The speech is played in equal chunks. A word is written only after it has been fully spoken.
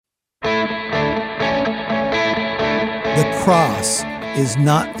The cross is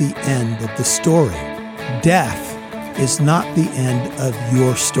not the end of the story. Death is not the end of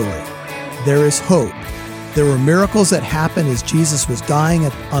your story. There is hope. There were miracles that happened as Jesus was dying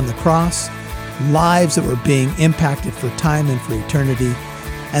on the cross, lives that were being impacted for time and for eternity,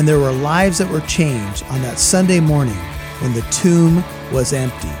 and there were lives that were changed on that Sunday morning when the tomb was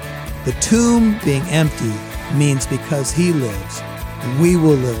empty. The tomb being empty means because he lives, we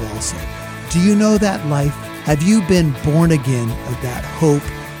will live also. Do you know that life? Have you been born again of that hope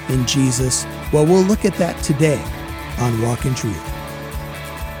in Jesus? Well, we'll look at that today on Walk in Truth.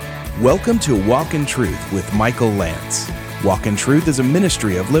 Welcome to Walk in Truth with Michael Lance. Walk in Truth is a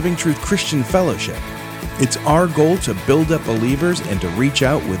ministry of Living Truth Christian Fellowship. It's our goal to build up believers and to reach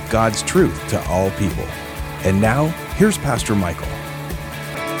out with God's truth to all people. And now, here's Pastor Michael.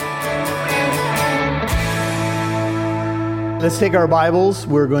 Let's take our Bibles.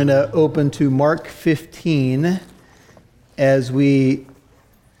 We're going to open to Mark 15 as we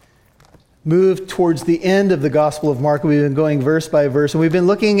move towards the end of the Gospel of Mark. We've been going verse by verse, and we've been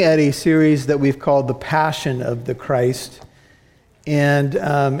looking at a series that we've called The Passion of the Christ. And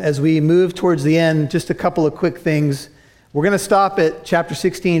as we move towards the end, just a couple of quick things. We're going to stop at chapter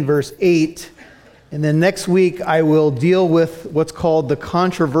 16, verse 8. And then next week, I will deal with what's called the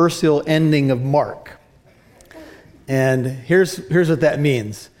controversial ending of Mark. And here's what that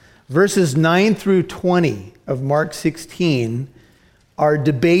means. Verses 9 through 20 of Mark 16 are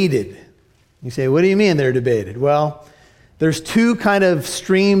debated. You say, what do you mean they're debated? Well, there's two kind of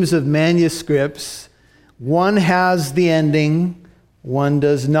streams of manuscripts. One has the ending, one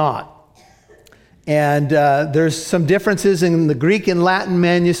does not. And there's some differences in the Greek and Latin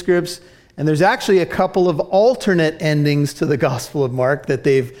manuscripts, and there's actually a couple of alternate endings to the Gospel of Mark that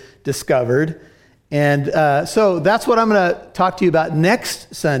they've discovered. And so that's what I'm going to talk to you about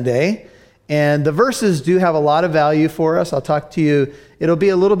next Sunday. And the verses do have a lot of value for us. I'll talk to you. It'll be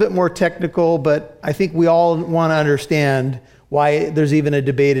a little bit more technical, but I think we all want to understand why there's even a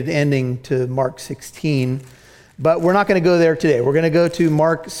debated ending to Mark 16. But we're not going to go there today. We're going to go to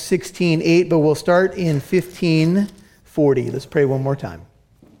Mark 16:8, but we'll start in 15:40. Let's pray one more time.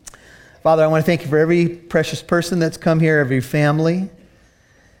 Father, I want to thank you for every precious person that's come here, every family,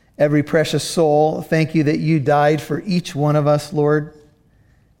 every precious soul. Thank you that you died for each one of us, Lord,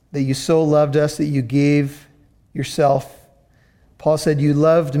 that you so loved us that you gave yourself. Paul said, you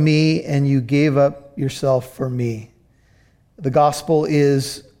loved me and you gave up yourself for me. The gospel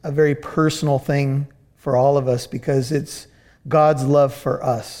is a very personal thing for all of us because it's God's love for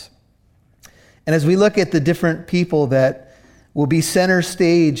us. And as we look at the different people that will be center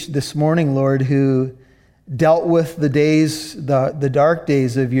stage this morning, Lord, who dealt with the days, the dark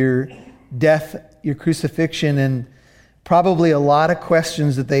days of your death, your crucifixion, and probably a lot of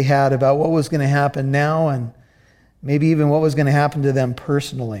questions that they had about what was going to happen now and maybe even what was going to happen to them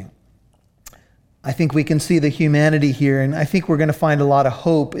personally. I think we can see the humanity here, and I think we're going to find a lot of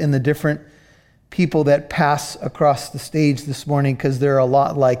hope in the different people that pass across the stage this morning because they're a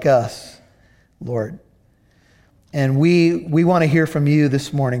lot like us, Lord. And we want to hear from you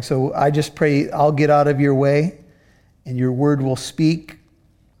this morning. So I just pray I'll get out of your way and your word will speak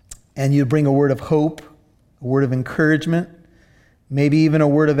and you bring a word of hope, a word of encouragement, maybe even a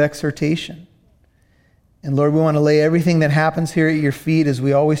word of exhortation. And Lord, we want to lay everything that happens here at your feet as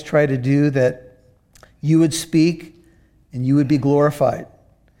we always try to do, that you would speak and you would be glorified.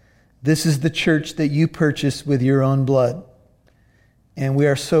 This is the church that you purchased with your own blood. And we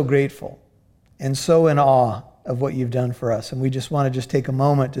are so grateful and so in awe of what you've done for us. And we just want to just take a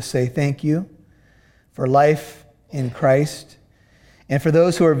moment to say thank you for life in Christ. And for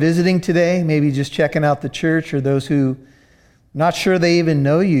those who are visiting today, maybe just checking out the church, or those who not sure they even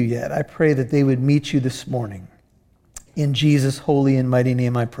know you yet, I pray that they would meet you this morning. In Jesus' holy and mighty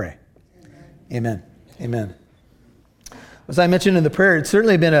name I pray. Amen. Amen. As I mentioned in the prayer, it's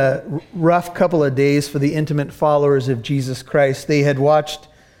certainly been a rough couple of days for the intimate followers of Jesus Christ. They had watched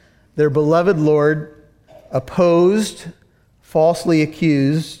their beloved Lord opposed, falsely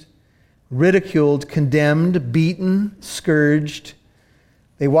accused, ridiculed, condemned, beaten, scourged.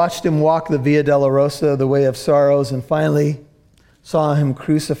 They watched him walk the Via Dolorosa, the way of sorrows, and finally saw him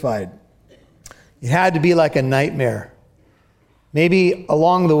crucified. It had to be like a nightmare. Maybe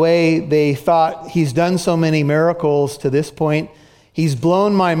along the way they thought, he's done so many miracles to this point, he's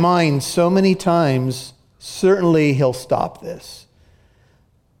blown my mind so many times, certainly he'll stop this.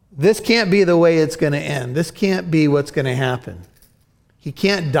 This can't be the way it's going to end. This can't be what's going to happen. He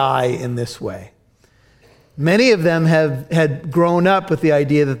can't die in this way. Many of them had grown up with the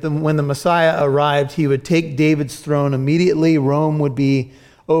idea that when the Messiah arrived, he would take David's throne immediately. Rome would be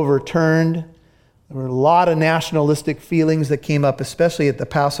overturned. There were a lot of nationalistic feelings that came up, especially at the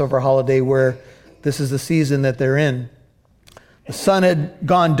Passover holiday, where this is the season that they're in. The sun had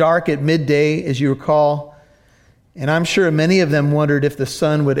gone dark at midday, as you recall, and I'm sure many of them wondered if the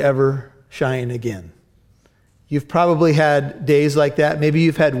sun would ever shine again. You've probably had days like that. Maybe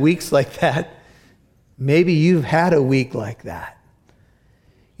you've had weeks like that. Maybe you've had a week like that.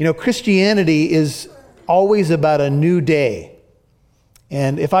 You know, Christianity is always about a new day.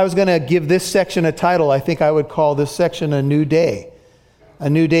 And if I was going to give this section a title, I think I would call this section A New Day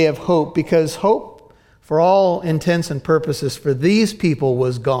of hope, because hope, for all intents and purposes, for these people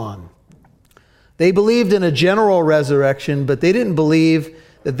was gone. They believed in a general resurrection, but they didn't believe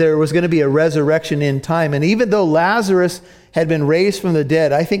that there was going to be a resurrection in time. And even though Lazarus had been raised from the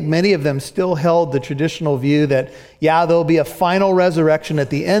dead, I think many of them still held the traditional view that, yeah, there'll be a final resurrection at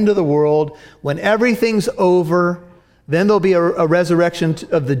the end of the world when everything's over. Then there'll be a resurrection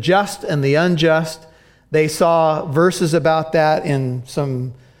of the just and the unjust. They saw verses about that in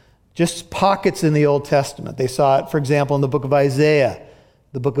some just pockets in the Old Testament. They saw it, for example, in the book of Isaiah,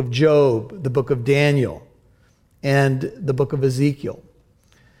 the book of Job, the book of Daniel, and the book of Ezekiel.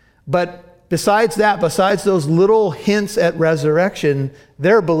 But besides that, besides those little hints at resurrection,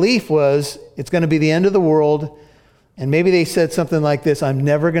 their belief was it's going to be the end of the world. And maybe they said something like this: I'm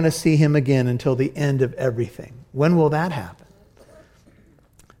never going to see him again until the end of everything. When will that happen?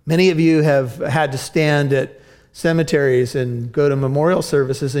 Many of you have had to stand at cemeteries and go to memorial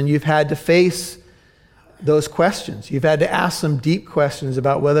services, and you've had to face those questions. You've had to ask some deep questions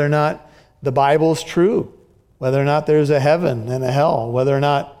about whether or not the Bible's true, whether or not there's a heaven and a hell, whether or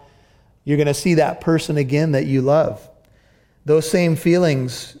not you're going to see that person again that you love. Those same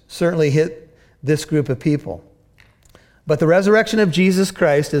feelings certainly hit this group of people. But the resurrection of Jesus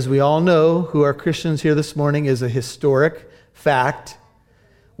Christ, as we all know who are Christians here this morning, is a historic fact.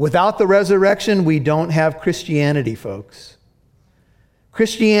 Without the resurrection, we don't have Christianity, folks.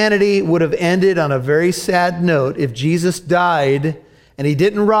 Christianity would have ended on a very sad note if Jesus died and he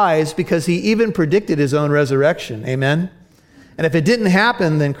didn't rise, because he even predicted his own resurrection. Amen? And if it didn't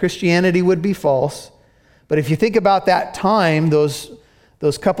happen, then Christianity would be false. But if you think about that time, those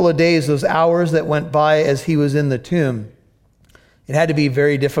couple of days, those hours that went by as he was in the tomb, it had to be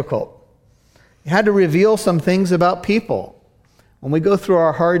very difficult. It had to reveal some things about people. When we go through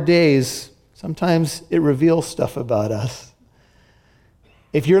our hard days, sometimes it reveals stuff about us.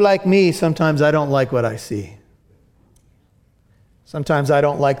 If you're like me, sometimes I don't like what I see. Sometimes I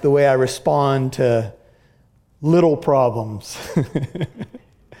don't like the way I respond to little problems.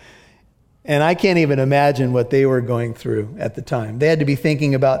 And I can't even imagine what they were going through at the time. They had to be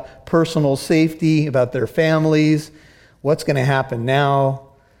thinking about personal safety, about their families, what's going to happen now.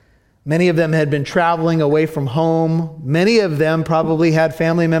 Many of them had been traveling away from home. Many of them probably had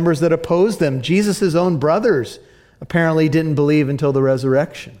family members that opposed them. Jesus' own brothers apparently didn't believe until the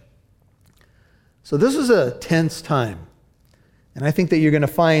resurrection. So this was a tense time. And I think that you're going to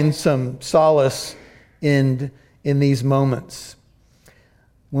find some solace in these moments.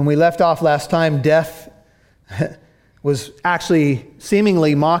 When we left off last time, death was actually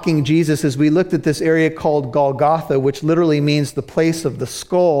seemingly mocking Jesus as we looked at this area called Golgotha, which literally means the place of the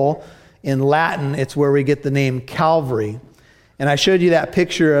skull. In Latin, it's where we get the name Calvary. And I showed you that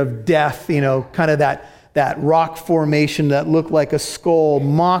picture of death, kind of that rock formation that looked like a skull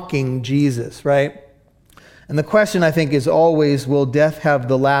mocking Jesus, right? And the question, I think, is always, will death have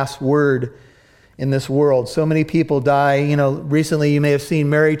the last word in this world? So many people die. Recently you may have seen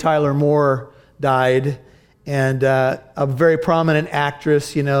Mary Tyler Moore died, and a very prominent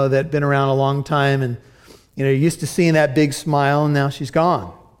actress, that been around a long time, and you're used to seeing that big smile, and now she's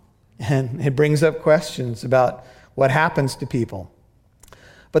gone. And it brings up questions about what happens to people.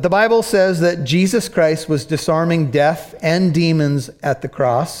 But the Bible says that Jesus Christ was disarming death and demons at the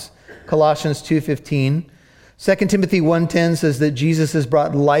cross. Colossians 2:15. 2 Timothy 1:10 says that Jesus has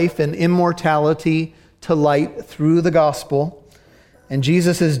brought life and immortality to light through the gospel. And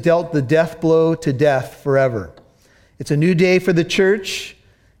Jesus has dealt the death blow to death forever. It's a new day for the church.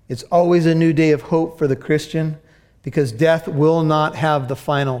 It's always a new day of hope for the Christian, because death will not have the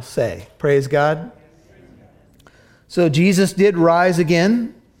final say. Praise God. So Jesus did rise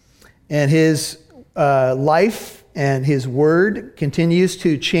again, and his life and his word continues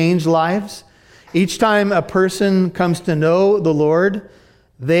to change lives. Each time a person comes to know the Lord,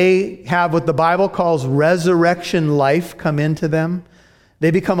 they have what the Bible calls resurrection life come into them. They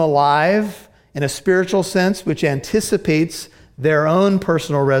become alive in a spiritual sense, which anticipates their own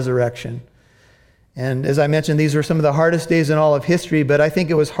personal resurrection. And as I mentioned, these were some of the hardest days in all of history, but I think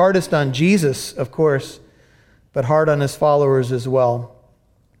it was hardest on Jesus, of course, but hard on his followers as well.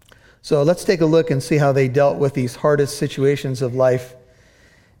 So let's take a look and see how they dealt with these hardest situations of life.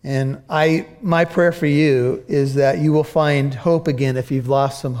 And my prayer for you is that you will find hope again if you've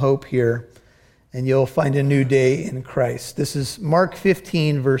lost some hope here, and you'll find a new day in Christ. This is Mark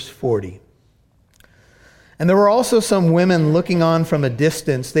 15, verse 40. And there were also some women looking on from a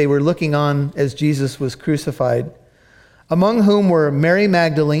distance. They were looking on as Jesus was crucified, among whom were Mary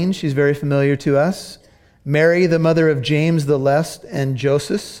Magdalene, she's very familiar to us, Mary, the mother of James the Less, and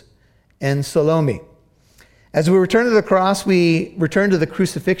Joseph, and Salome. As we return to the cross, we return to the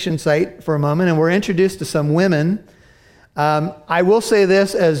crucifixion site for a moment, and we're introduced to some women. I will say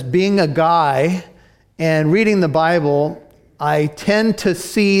this, as being a guy and reading the Bible, I tend to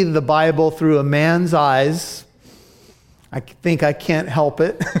see the Bible through a man's eyes. I think I can't help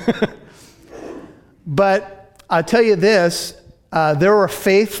it. But I'll tell you this, there were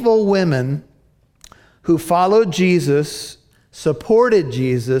faithful women who followed Jesus, supported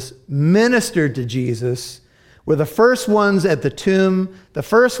Jesus, ministered to Jesus, were the first ones at the tomb, the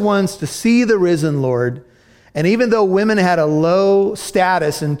first ones to see the risen Lord. And even though women had a low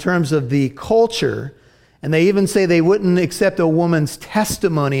status in terms of the culture, and they even say they wouldn't accept a woman's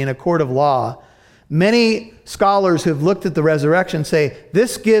testimony in a court of law, many scholars who've looked at the resurrection say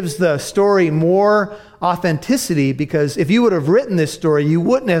this gives the story more authenticity, because if you would have written this story, you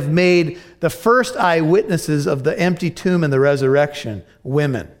wouldn't have made the first eyewitnesses of the empty tomb and the resurrection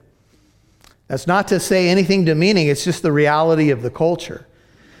women. That's not to say anything demeaning, it's just the reality of the culture.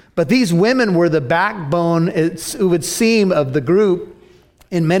 But these women were the backbone, it would seem, of the group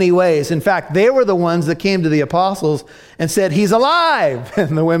in many ways. In fact, they were the ones that came to the apostles and said, "He's alive."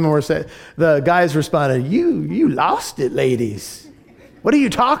 And the guys responded, You lost it, ladies. What are you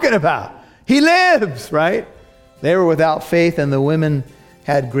talking about? He lives, right? They were without faith, and the women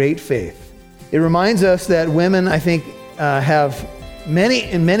had great faith. It reminds us that women, I think, have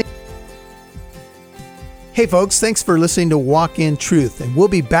many. Hey folks, thanks for listening to Walk in Truth, and we'll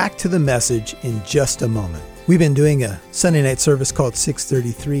be back to the message in just a moment. We've been doing a Sunday night service called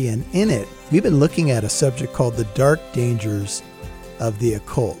 633, and in it, we've been looking at a subject called the dark dangers of the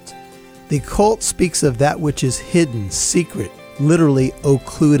occult. The occult speaks of that which is hidden, secret, literally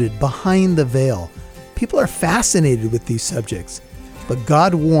occluded, behind the veil. People are fascinated with these subjects, but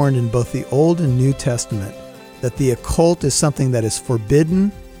God warned in both the Old and New Testament that the occult is something that is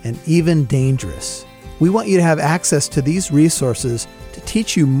forbidden and even dangerous. We want you to have access to these resources to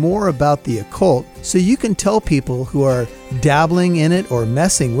teach you more about the occult, so you can tell people who are dabbling in it or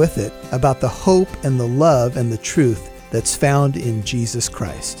messing with it about the hope and the love and the truth that's found in Jesus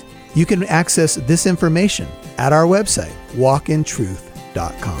Christ. You can access this information at our website,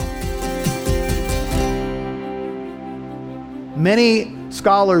 walkintruth.com. Many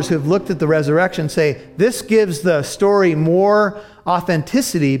scholars who've looked at the resurrection say this gives the story more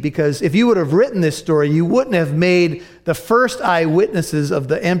authenticity, because if you would have written this story, you wouldn't have made the first eyewitnesses of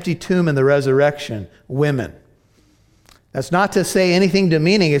the empty tomb and the resurrection women. That's not to say anything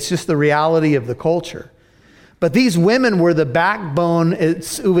demeaning, it's just the reality of the culture. But these women were the backbone,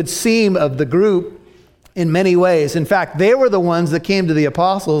 it would seem, of the group in many ways. In fact, they were the ones that came to the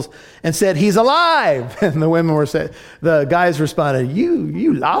apostles and said, "He's alive." And the guys responded,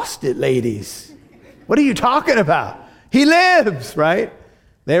 You lost it, ladies. What are you talking about? He lives, right?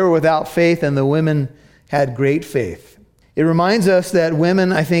 They were without faith, and the women had great faith. It reminds us that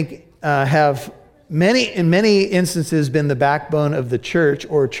women, I think, have in many instances been the backbone of the church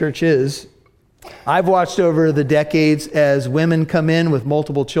or churches. I've watched over the decades as women come in with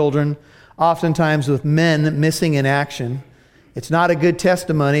multiple children, oftentimes with men missing in action. It's not a good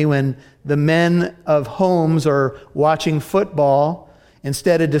testimony when the men of homes are watching football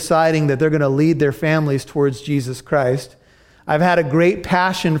instead of deciding that they're going to lead their families towards Jesus Christ. I've had a great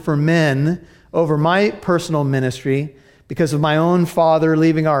passion for men over my personal ministry because of my own father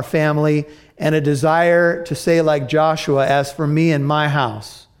leaving our family, and a desire to say like Joshua, "As for me and my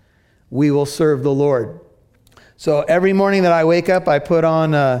house, we will serve the Lord." So every morning that I wake up, I put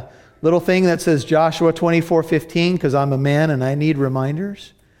on a little thing that says Joshua 24:15, because I'm a man and I need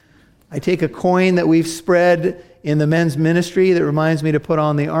reminders. I take a coin that we've spread in the men's ministry that reminds me to put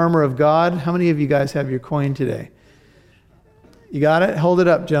on the armor of God. How many of you guys have your coin today? You got it? Hold it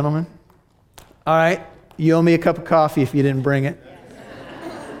up, gentlemen. All right. You owe me a cup of coffee if you didn't bring it.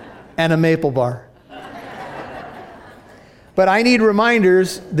 And a maple bar. But I need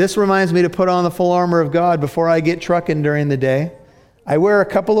reminders. This reminds me to put on the full armor of God before I get trucking during the day. I wear a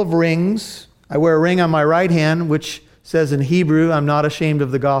couple of rings. I wear a ring on my right hand, which says in Hebrew, "I'm not ashamed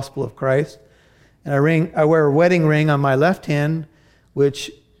of the gospel of Christ." And I wear a wedding ring on my left hand,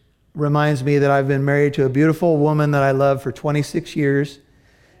 which reminds me that I've been married to a beautiful woman that I love for 26 years.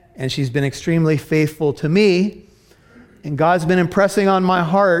 and she's been extremely faithful to me. And God's been impressing on my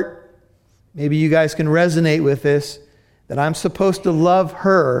heart, maybe you guys can resonate with this, that I'm supposed to love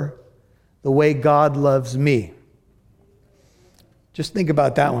her the way God loves me. Just think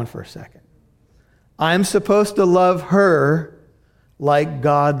about that one for a second. I'm supposed to love her like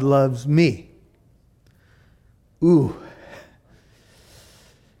God loves me. Ooh.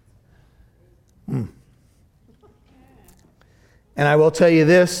 And I will tell you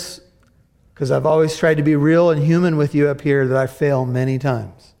this, because I've always tried to be real and human with you up here, that I fail many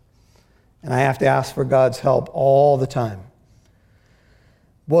times. And I have to ask for God's help all the time.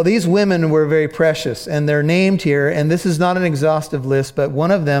 Well, these women were very precious, and they're named here, and this is not an exhaustive list, but one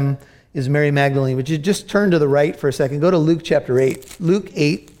of them is Mary Magdalene. Would you just turn to the right for a second? Go to Luke chapter 8. Luke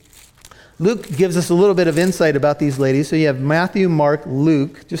 8. Luke gives us a little bit of insight about these ladies. So you have Matthew, Mark,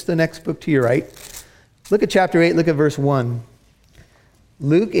 Luke, just the next book to your right. Look at chapter 8, look at verse 1.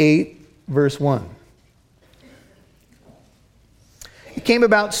 Luke 8, verse 1. It came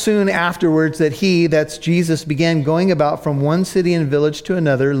about soon afterwards that he, that's Jesus, began going about from one city and village to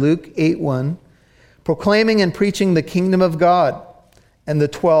another, Luke 8:1, proclaiming and preaching the kingdom of God, and the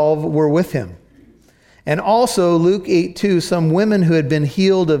 12 were with him. And also, Luke 8:2, some women who had been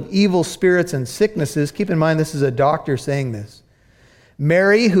healed of evil spirits and sicknesses. Keep in mind, this is a doctor saying this.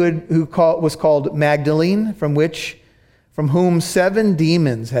 Mary, who was called Magdalene, from whom 7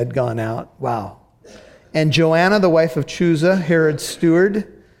 demons had gone out. Wow. And Joanna, the wife of Chuza, Herod's steward,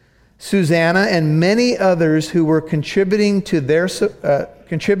 Susanna, and many others who were contributing to their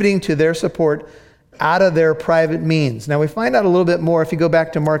support out of their private means. Now we find out a little bit more if you go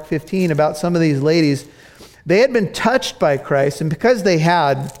back to Mark 15 about some of these ladies. They had been touched by Christ, and because they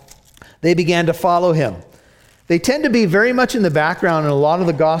began to follow him. They tend to be very much in the background in a lot of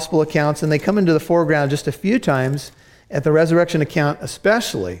the gospel accounts, and they come into the foreground just a few times at the resurrection account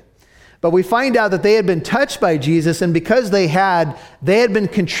especially. But we find out that they had been touched by Jesus, and because they had been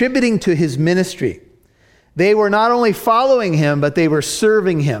contributing to his ministry. They were not only following him, but they were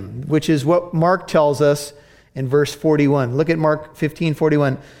serving him, which is what Mark tells us in verse 41. Look at Mark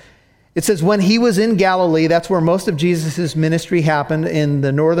 15:41. It says, when he was in Galilee, that's where most of Jesus' ministry happened, in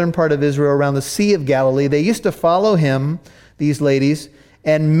the northern part of Israel around the Sea of Galilee. They used to follow him, these ladies,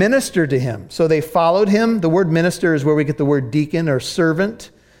 and minister to him. So they followed him. The word minister is where we get the word deacon or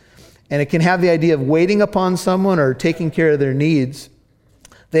servant. And it can have the idea of waiting upon someone or taking care of their needs.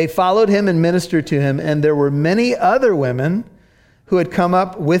 They followed him and ministered to him, and there were many other women who had come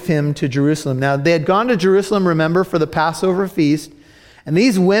up with him to Jerusalem. Now, they had gone to Jerusalem, remember, for the Passover feast, and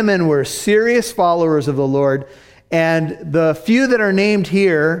these women were serious followers of the Lord, and the few that are named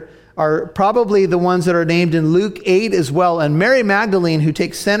here are probably the ones that are named in Luke 8 as well. And Mary Magdalene, who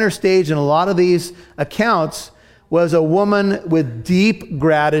takes center stage in a lot of these accounts, was a woman with deep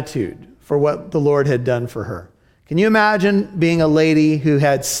gratitude for what the Lord had done for her. Can you imagine being a lady who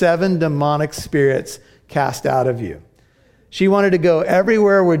had 7 demonic spirits cast out of you? She wanted to go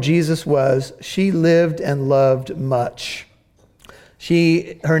everywhere where Jesus was. She lived and loved much.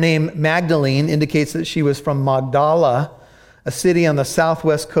 Her name Magdalene indicates that she was from Magdala, a city on the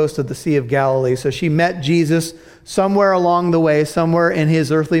southwest coast of the Sea of Galilee. So she met Jesus somewhere along the way, somewhere in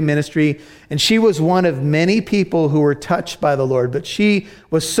his earthly ministry. And she was one of many people who were touched by the Lord. But she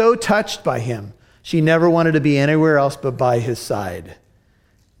was so touched by him, she never wanted to be anywhere else but by his side.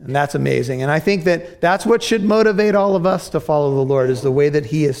 And that's amazing. And I think that that's what should motivate all of us to follow the Lord, is the way that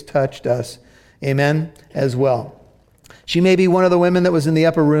he has touched us. Amen, as well. She may be one of the women that was in the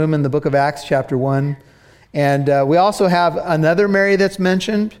upper room in the book of Acts chapter 1. And we also have another Mary that's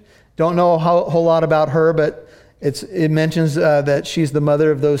mentioned. Don't know a whole lot about her, but it mentions that she's the mother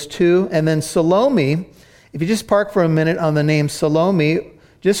of those 2. And then Salome, if you just park for a minute on the name Salome,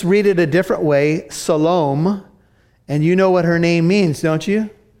 just read it a different way, Salome, and you know what her name means, don't you?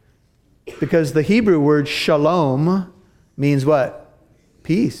 Because the Hebrew word shalom means what?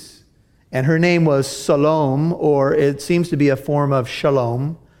 Peace. And her name was Salome, or it seems to be a form of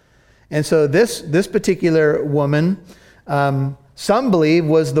shalom. And so this particular woman, some believe,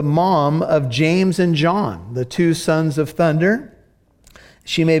 was the mom of James and John, the 2 sons of thunder.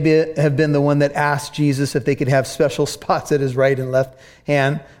 She may have been the one that asked Jesus if they could have special spots at his right and left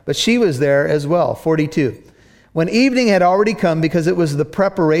hand, but she was there as well. 42. When evening had already come, because it was the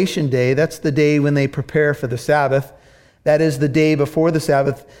preparation day, that's the day when they prepare for the Sabbath. That is the day before the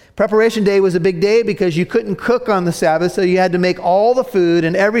Sabbath. Preparation day was a big day because you couldn't cook on the Sabbath, so you had to make all the food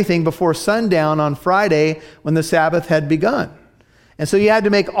and everything before sundown on Friday when the Sabbath had begun. And so you had to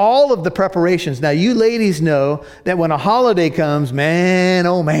make all of the preparations. Now, you ladies know that when a holiday comes, man,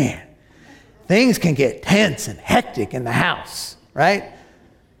 oh man, things can get tense and hectic in the house, right?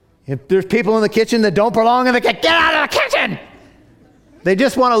 If there's people in the kitchen that don't belong in the kitchen, get out of the kitchen! They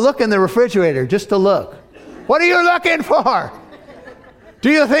just want to look in the refrigerator, just to look. What are you looking for? Do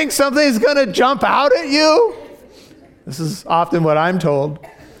you think something's going to jump out at you? This is often what I'm told.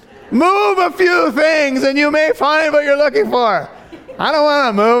 Move a few things and you may find what you're looking for. I don't want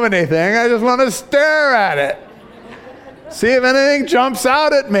to move anything. I just want to stare at it. See if anything jumps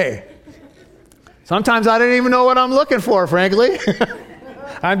out at me. Sometimes I don't even know what I'm looking for, frankly.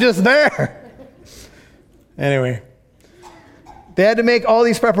 I'm just there. Anyway, they had to make all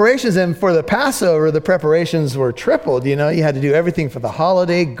these preparations, and for the Passover, the preparations were tripled. You had to do everything for the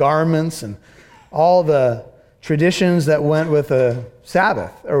holiday, garments, and all the traditions that went with the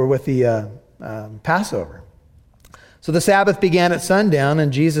Sabbath, or with the Passover. So the Sabbath began at sundown,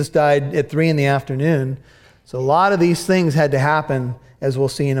 and Jesus died at 3 p.m. So a lot of these things had to happen, as we'll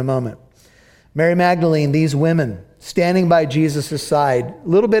see in a moment. Mary Magdalene, these women, standing by Jesus' side, a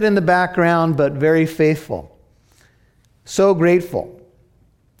little bit in the background, but very faithful. So grateful.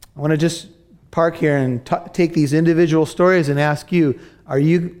 I want to just park here and take these individual stories and ask you, are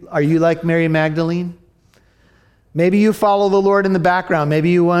you like Mary Magdalene? Maybe you follow the Lord in the background. Maybe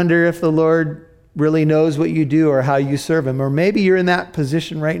you wonder if the Lord really knows what you do or how you serve him. Or maybe you're in that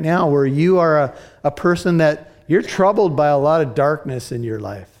position right now where you are a person that you're troubled by a lot of darkness in your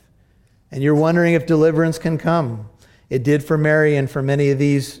life. And you're wondering if deliverance can come. It did for Mary and for many of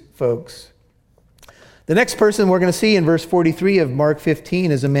these folks. The next person we're going to see in verse 43 of Mark 15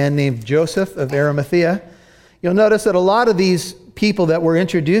 is a man named Joseph of Arimathea. You'll notice that a lot of these people that we're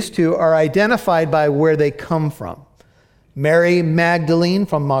introduced to are identified by where they come from. Mary Magdalene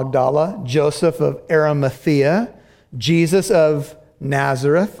from Magdala, Joseph of Arimathea, Jesus of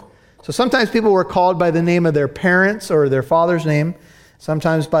Nazareth. So sometimes people were called by the name of their parents or their father's name,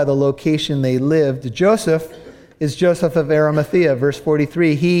 sometimes by the location they lived. Joseph is Joseph of Arimathea. Verse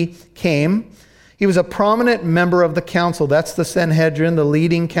 43, he came. He was a prominent member of the council. That's the Sanhedrin, the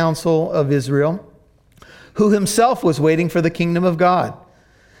leading council of Israel, who himself was waiting for the kingdom of God.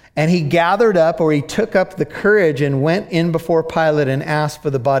 And he gathered up, or he took up the courage and went in before Pilate and asked for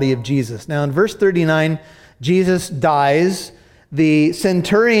the body of Jesus. Now in verse 39, Jesus dies. The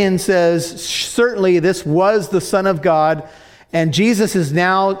centurion says, certainly this was the Son of God, and Jesus has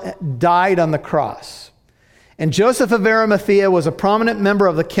now died on the cross. And Joseph of Arimathea was a prominent member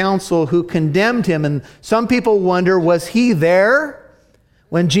of the council who condemned him. And some people wonder, was he there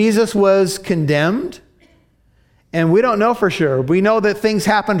when Jesus was condemned? And we don't know for sure. We know that things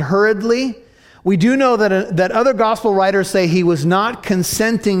happened hurriedly. We do know that other gospel writers say he was not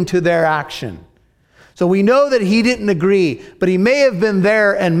consenting to their action. So we know that he didn't agree, but he may have been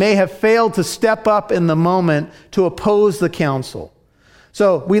there and may have failed to step up in the moment to oppose the council.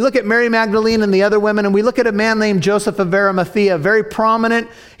 So we look at Mary Magdalene and the other women, and we look at a man named Joseph of Arimathea, very prominent.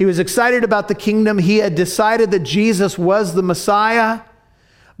 He was excited about the kingdom. He had decided that Jesus was the Messiah.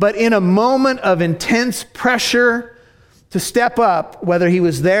 But in a moment of intense pressure to step up, whether he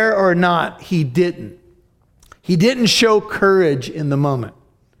was there or not, he didn't. He didn't show courage in the moment.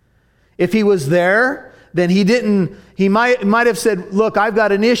 If he was there, then he might have said, look, I've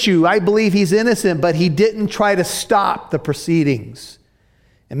got an issue. I believe he's innocent, but he didn't try to stop the proceedings.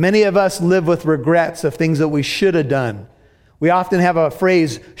 And many of us live with regrets of things that we should have done. We often have a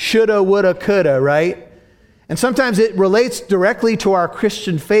phrase, shoulda, woulda, coulda, right? And sometimes it relates directly to our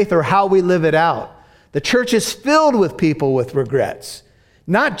Christian faith or how we live it out. The church is filled with people with regrets.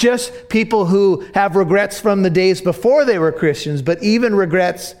 Not just people who have regrets from the days before they were Christians, but even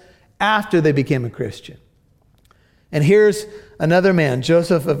regrets after they became a Christian. And here's another man,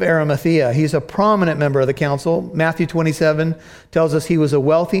 Joseph of Arimathea. He's a prominent member of the council. Matthew 27 tells us he was a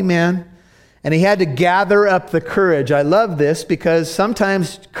wealthy man, and he had to gather up the courage. I love this because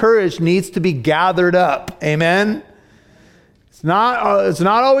sometimes courage needs to be gathered up. Amen? It's not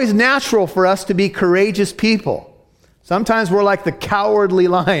always natural for us to be courageous people. Sometimes we're like the cowardly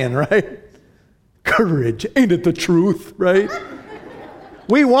lion, right? Courage, ain't it the truth, right?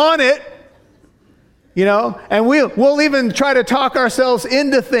 We want it, and we'll even try to talk ourselves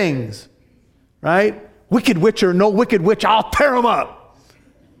into things, right? Wicked witch or no wicked witch, I'll tear them up.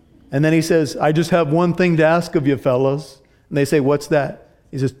 And then he says, I just have one thing to ask of you fellas. And they say, what's that?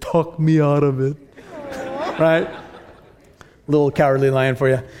 He says, talk me out of it. Right? Little cowardly lion for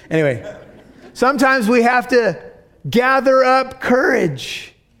you. Anyway, sometimes we have to gather up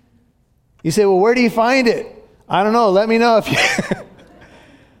courage. You say, well, where do you find it? I don't know. Let me know if you...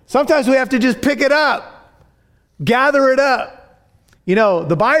 Sometimes we have to just pick it up, gather it up.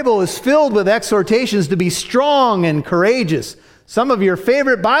 The Bible is filled with exhortations to be strong and courageous. Some of your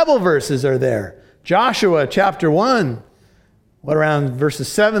favorite Bible verses are there. Joshua chapter 1. What around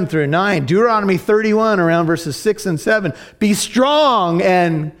verses 7 through 9? Deuteronomy 31 around verses 6 and 7. Be strong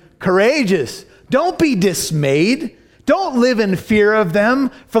and courageous. Don't be dismayed. Don't live in fear of them,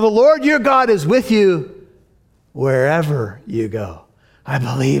 for the Lord your God is with you wherever you go. I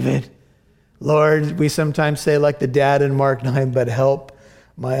believe it. Lord, we sometimes say like the dad in Mark 9, but help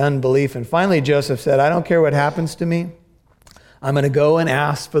my unbelief. And finally, Joseph said, I don't care what happens to me. I'm going to go and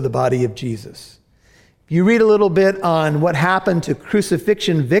ask for the body of Jesus. If you read a little bit on what happened to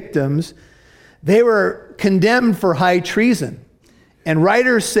crucifixion victims, they were condemned for high treason. And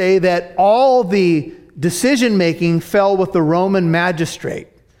writers say that all the decision-making fell with the Roman magistrate.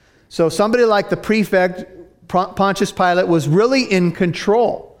 So somebody like the prefect, Pontius Pilate, was really in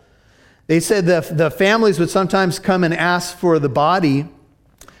control. They said the families would sometimes come and ask for the body,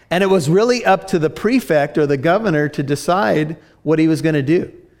 and it was really up to the prefect or the governor to decide what he was going to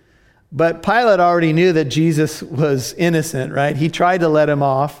do. But Pilate already knew that Jesus was innocent, right? He tried to let him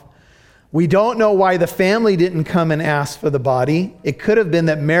off. We don't know why the family didn't come and ask for the body. It could have been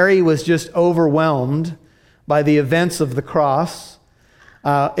that Mary was just overwhelmed by the events of the cross.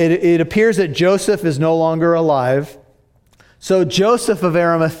 It appears that Joseph is no longer alive. So Joseph of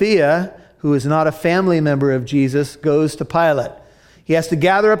Arimathea, who is not a family member of Jesus, goes to Pilate. He has to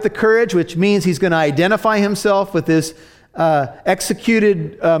gather up the courage, which means he's going to identify himself with this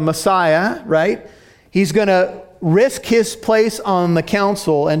executed Messiah, right? He's going to risk his place on the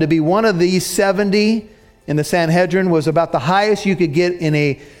council, and to be one of these 70 in the Sanhedrin was about the highest you could get in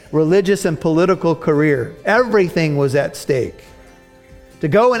a religious and political career. Everything was at stake. To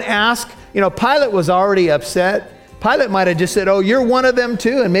go and ask, Pilate was already upset. Pilate might have just said, oh, you're one of them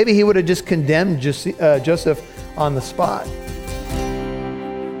too, and maybe he would have just condemned Joseph on the spot.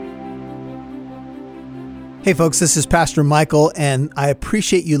 Hey folks, this is Pastor Michael, and I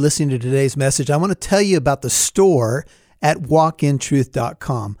appreciate you listening to today's message. I want to tell you about the store at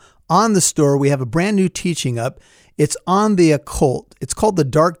walkintruth.com. On the store, we have a brand new teaching up. It's on the occult. It's called The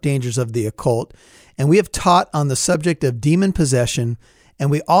Dark Dangers of the Occult, and we have taught on the subject of demon possession,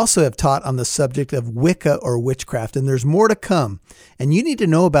 and we also have taught on the subject of Wicca or witchcraft, and there's more to come. And you need to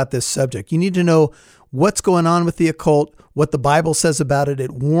know about this subject. You need to know what's going on with the occult, what the Bible says about it.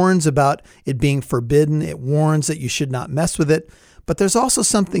 It warns about it being forbidden. It warns that you should not mess with it. But there's also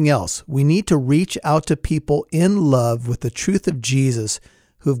something else. We need to reach out to people in love with the truth of Jesus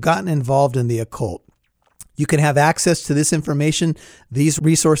who have gotten involved in the occult. You can have access to this information, these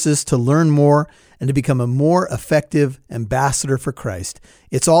resources, to learn more and to become a more effective ambassador for Christ.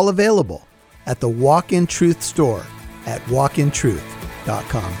 It's all available at the Walk in Truth store at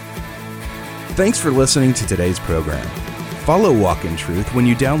walkintruth.com. Thanks for listening to today's program. Follow Walk in Truth when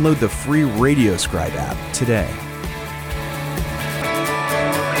you download the free Radio Scribe app today.